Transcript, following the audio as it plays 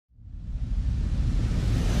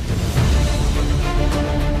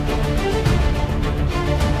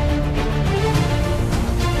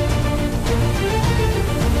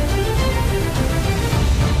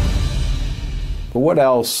What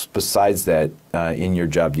else besides that in your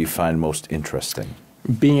job do you find most interesting?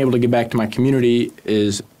 Being able to give back to my community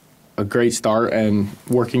is a great start, and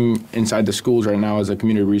working inside the schools right now as a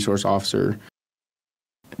community resource officer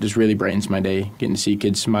just really brightens my day. Getting to see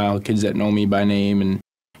kids smile, kids that know me by name and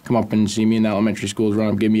come up and see me in the elementary schools,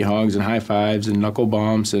 run up, give me hugs and high fives and knuckle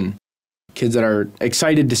bumps, and kids that are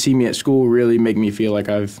excited to see me at school really make me feel like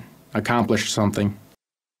I've accomplished something.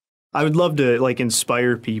 I would love to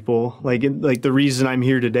inspire people. Like the reason I'm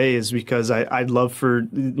here today is because I'd love for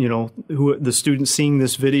the students seeing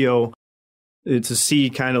this video to see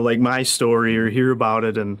kind of like my story or hear about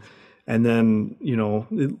it, and then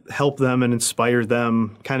help them and inspire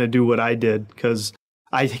them kind of do what I did, because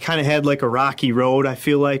I kind of had like a rocky road, I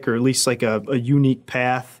feel like, or at least like a unique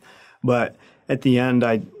path, but at the end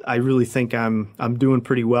I really think I'm doing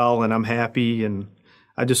pretty well and I'm happy, and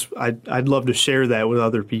I'd love to share that with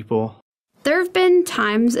other people. There have been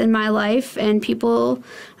times in my life and people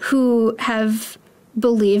who have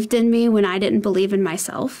believed in me when I didn't believe in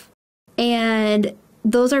myself. And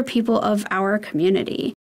those are people of our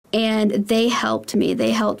community. And they helped me.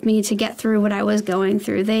 They helped me to get through what I was going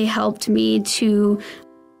through. They helped me to,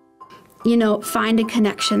 find a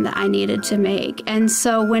connection that I needed to make. And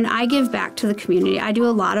so when I give back to the community, I do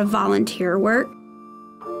a lot of volunteer work.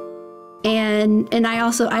 And I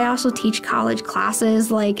also teach college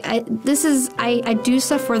classes. I do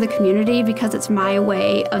stuff for the community because it's my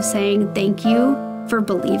way of saying thank you for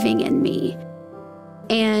believing in me.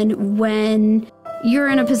 And when you're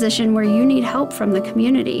in a position where you need help from the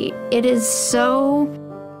community, it is so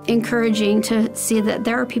encouraging to see that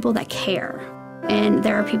there are people that care, and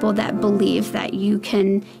there are people that believe that you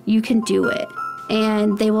can do it,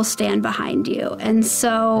 and they will stand behind you. And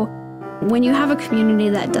so when you have a community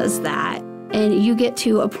that does that, and you get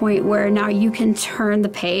to a point where now you can turn the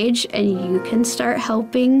page and you can start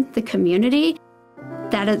helping the community,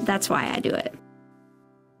 that's why I do it.